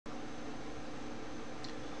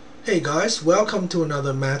Hey guys, welcome to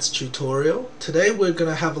another maths tutorial. Today we're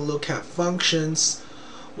going to have a look at functions,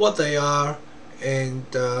 what they are, and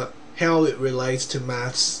how it relates to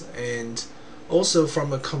maths, and also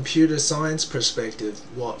from a computer science perspective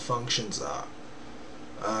what functions are.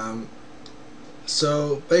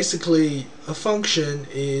 So basically a function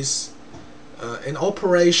is an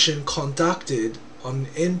operation conducted on an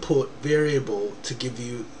input variable to give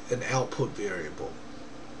you an output variable.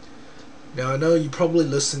 Now I know you probably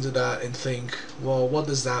listen to that and think, well, what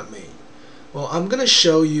does that mean? Well, I'm going to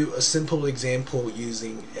show you a simple example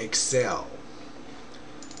using Excel.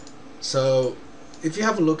 So if you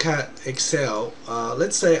have a look at Excel,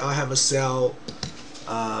 let's say I have a cell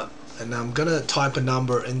and I'm going to type a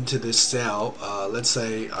number into this cell. Let's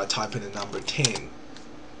say I type in the number 10.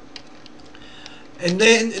 And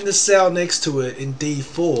then in the cell next to it in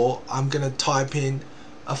D4, I'm going to type in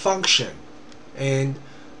a function. And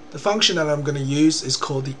the function that I'm going to use is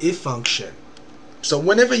called the if function. So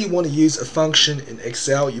whenever you want to use a function in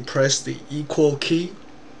Excel, you press the equal key.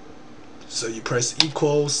 So you press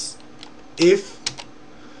equals if,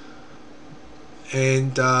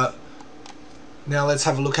 and now let's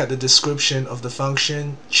have a look at the description of the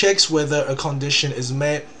function. Checks whether a condition is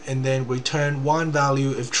met and then return one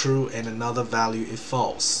value if true and another value if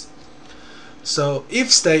false. So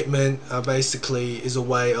if statement basically is a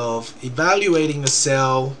way of evaluating a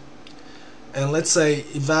cell, and let's say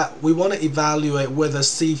we want to evaluate whether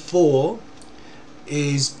C4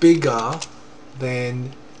 is bigger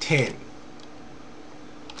than 10,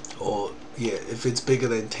 or yeah, if it's bigger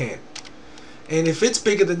than 10. And if it's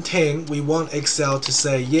bigger than 10, we want Excel to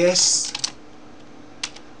say yes,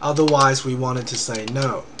 otherwise we want it to say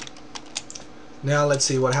no. Now let's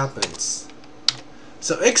see what happens.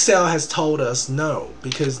 So Excel has told us no,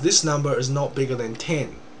 because this number is not bigger than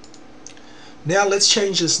 10. Now let's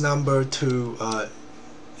change this number to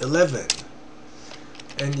 11.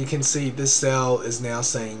 And you can see this cell is now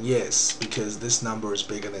saying yes, because this number is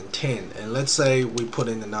bigger than 10. And let's say we put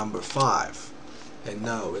in the number 5. And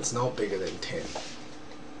no, it's not bigger than 10.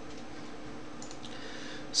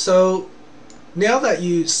 So now that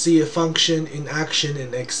you see a function in action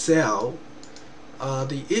in Excel,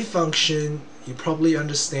 the if function, you probably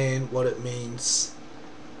understand what it means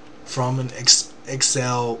from an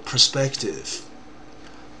Excel perspective.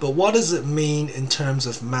 But what does it mean in terms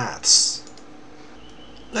of maths?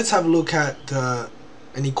 Let's have a look at an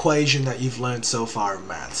equation that you've learned so far in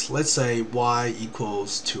maths. Let's say y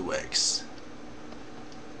equals 2x.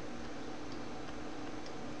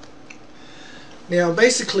 Now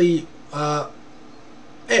basically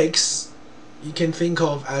x you can think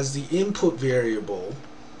of as the input variable,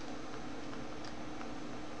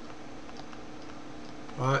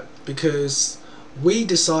 right? Because we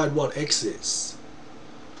decide what x is,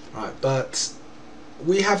 right? But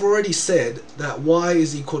we have already said that y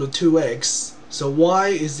is equal to 2x, so y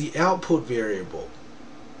is the output variable.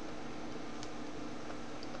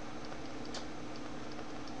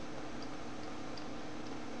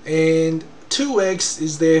 And 2x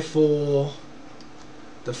is therefore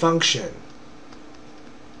the function,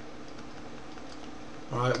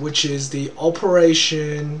 right, which is the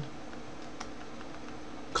operation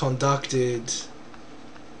conducted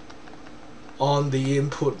on the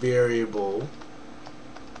input variable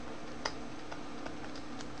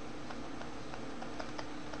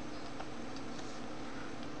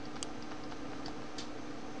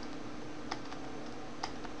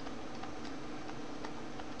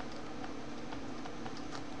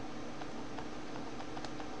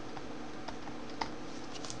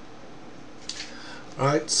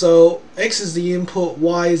Alright, so x is the input,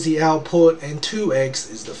 y is the output, and 2x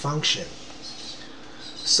is the function.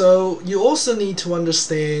 So you also need to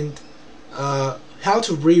understand how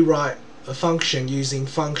to rewrite a function using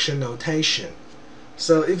function notation.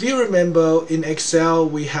 So if you remember, in Excel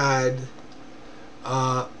we had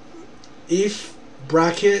if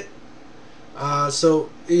bracket. So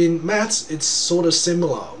in maths it's sort of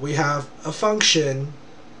similar. We have a function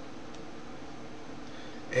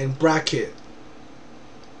and bracket.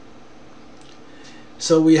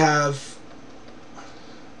 So we have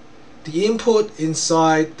the input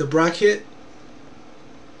inside the bracket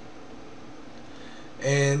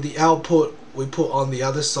and the output we put on the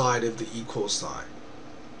other side of the equal sign.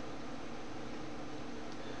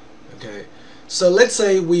 Okay, so let's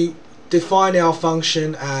say we define our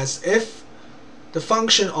function as if the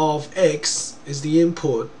function of x is the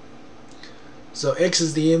input, so x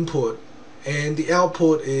is the input and the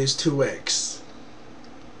output is 2x.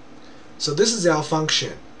 So this is our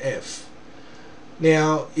function f.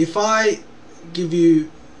 Now if I give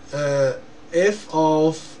you f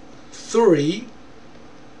of 3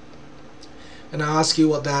 and I ask you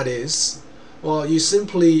what that is, well, you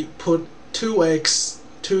simply put 2x,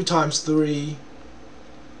 2 times 3,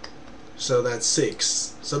 so that's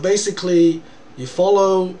 6. So basically you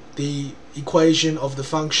follow the equation of the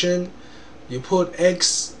function, you put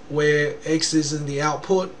x where x is in the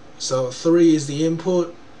output, so 3 is the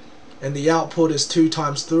input, and the output is 2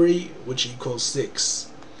 times 3, which equals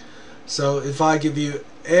 6. So if I give you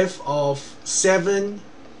f of 7,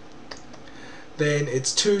 then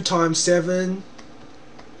it's 2 times 7,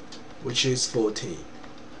 which is 14.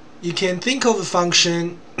 You can think of a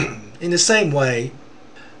function in the same way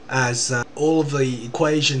as all of the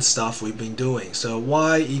equation stuff we've been doing. So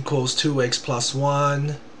y equals 2x plus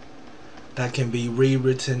 1, that can be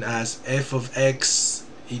rewritten as f of x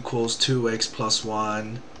equals 2x plus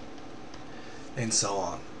 1, and so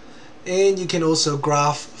on. And you can also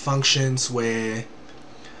graph functions where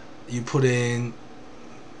you put in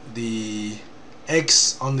the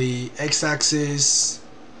x on the x-axis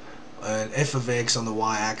and f of x on the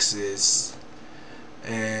y-axis,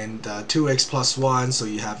 and 2x plus 1, so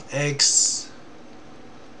you have x,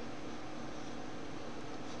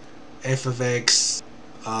 f of x.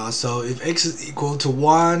 So if x is equal to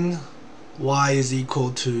 1, y is equal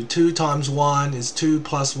to 2 times 1 is 2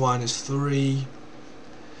 plus 1 is 3.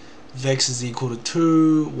 If x is equal to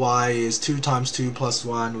 2, y is 2 times 2 plus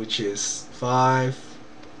 1, which is 5.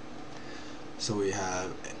 So we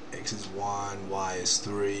have x is 1, y is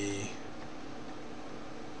 3,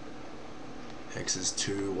 x is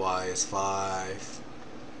 2, y is 5,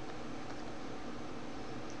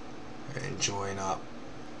 and join up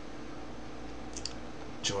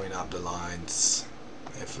the lines.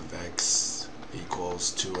 F of x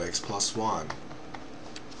equals 2x plus 1.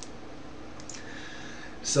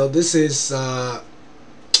 So this is our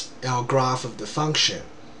graph of the function.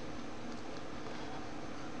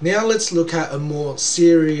 Now let's look at a more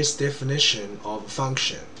serious definition of a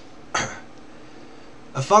function.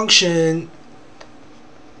 A function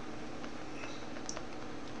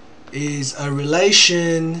is a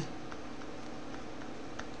relation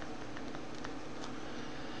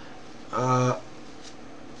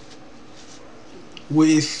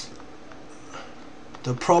with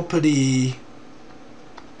the property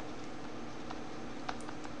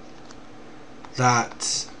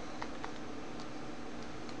that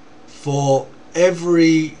for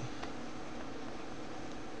every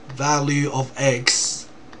value of x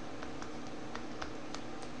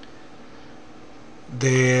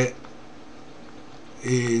there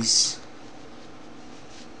is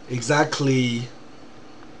exactly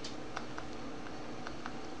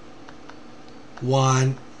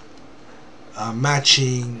one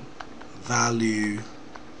matching value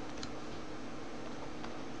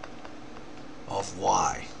of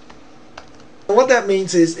y. What that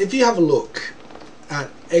means is, if you have a look at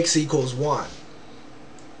x equals 1,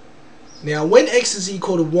 now when x is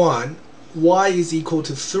equal to 1, y is equal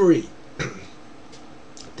to 3.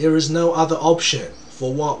 There is no other option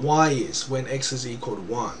for what y is when x is equal to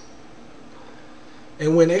 1.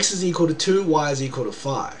 And when x is equal to 2, y is equal to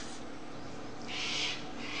 5.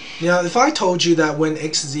 Now if I told you that when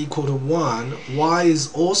x is equal to 1, y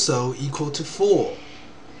is also equal to 4,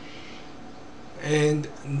 and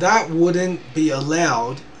that wouldn't be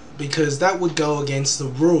allowed, because that would go against the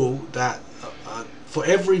rule that for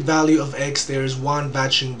every value of x there is one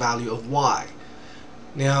matching value of y.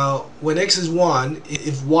 Now when x is 1,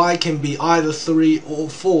 if y can be either 3 or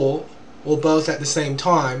 4 or both at the same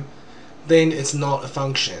time, then it's not a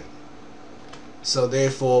function. So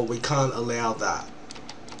therefore we can't allow that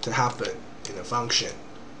to happen in a function.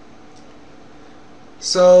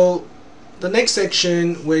 So the next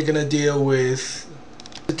section we're going to deal with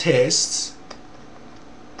the tests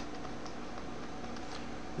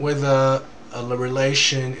whether a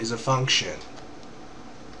relation is a function.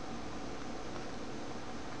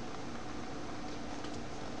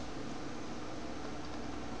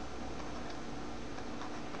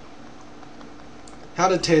 How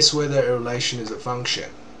to test whether a relation is a function.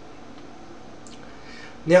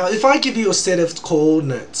 Now if I give you a set of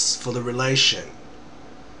coordinates for the relation,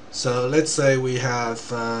 so let's say we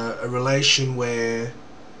have a relation where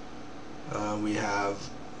we have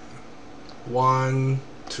 1,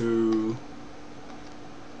 2,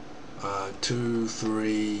 2,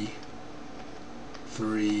 3,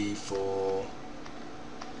 3, 4,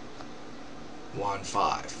 1,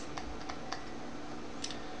 5.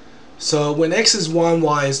 So when x is 1,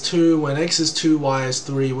 y is 2, when x is 2, y is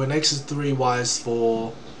 3, when x is 3, y is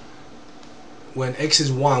 4, when x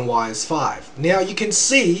is 1, y is 5. Now you can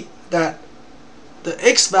see that the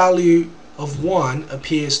x value of 1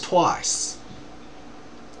 appears twice.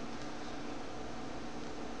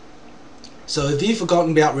 So if you've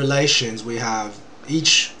forgotten about relations, we have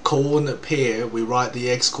each coordinate pair, we write the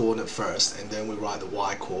x coordinate first and then we write the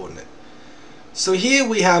y coordinate. So here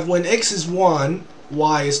we have when x is 1,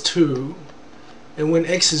 y is 2, and when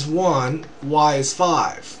x is 1, y is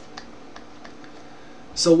 5.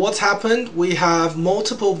 So what's happened? We have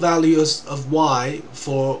multiple values of y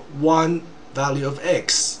for one value of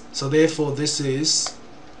x. So therefore this is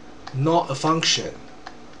not a function.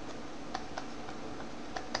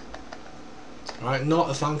 Right, not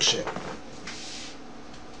a function.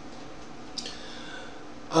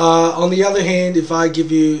 On the other hand, if I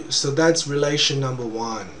give you, so that's relation number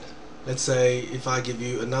 1. Let's say if I give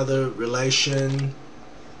you another relation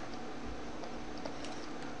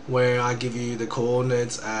where I give you the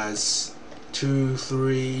coordinates as 2,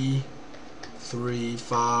 3, 3,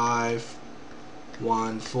 5,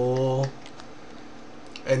 1, 4,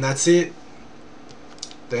 and that's it,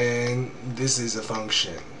 then this is a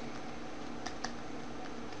function.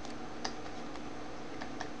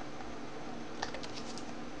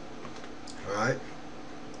 Alright.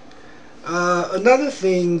 Another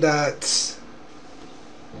thing that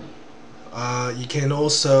you can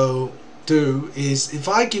also do is if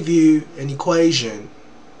I give you an equation,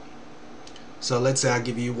 so let's say I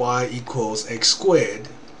give you y equals x squared,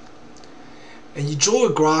 and you draw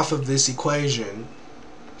a graph of this equation.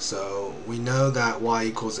 So we know that y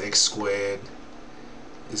equals x squared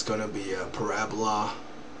is going to be a parabola,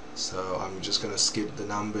 so I'm just going to skip the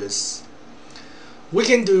numbers. We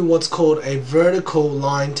can do what's called a vertical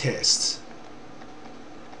line test.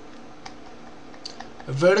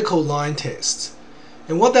 A vertical line test.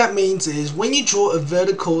 And what that means is when you draw a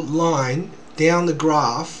vertical line down the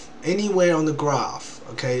graph, anywhere on the graph,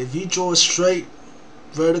 okay, if you draw a straight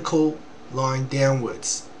vertical line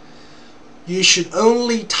downwards, you should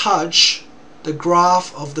only touch the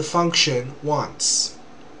graph of the function once.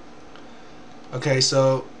 Okay,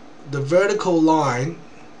 so the vertical line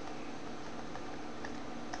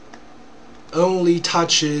only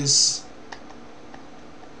touches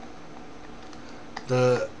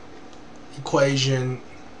the equation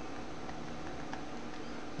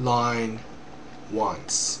line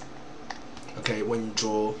once, okay, when you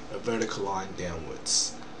draw a vertical line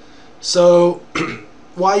downwards. So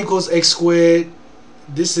y equals x squared,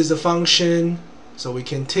 this is a function, so we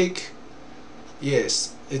can tick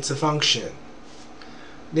yes, it's a function.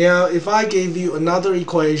 Now if I gave you another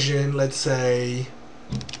equation, let's say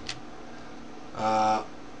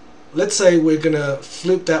we're gonna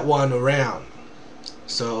flip that one around.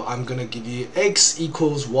 So I'm gonna give you x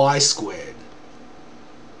equals y squared.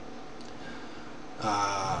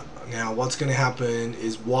 Now what's gonna happen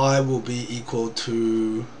is y will be equal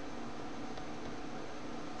to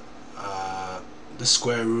the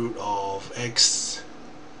square root of x,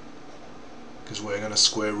 because we're gonna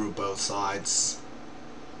square root both sides.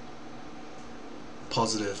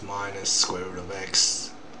 Positive minus square root of x.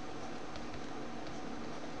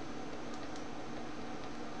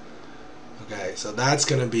 Okay, so that's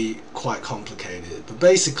going to be quite complicated, but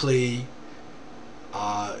basically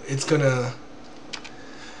it's gonna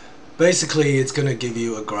give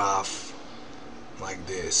you a graph like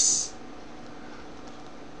this,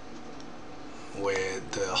 where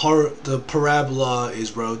the parabola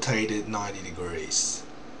is rotated 90 degrees.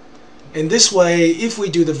 In this way, if we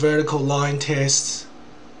do the vertical line test,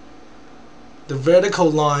 the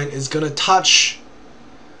vertical line is going to touch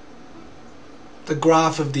the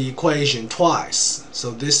graph of the equation twice, so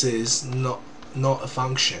this is not a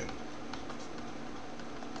function.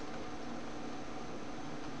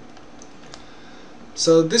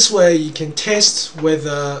 So this way you can test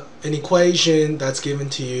whether an equation that's given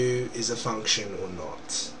to you is a function or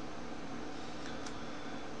not.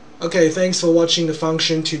 Okay, thanks for watching the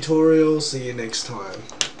function tutorial. See you next time.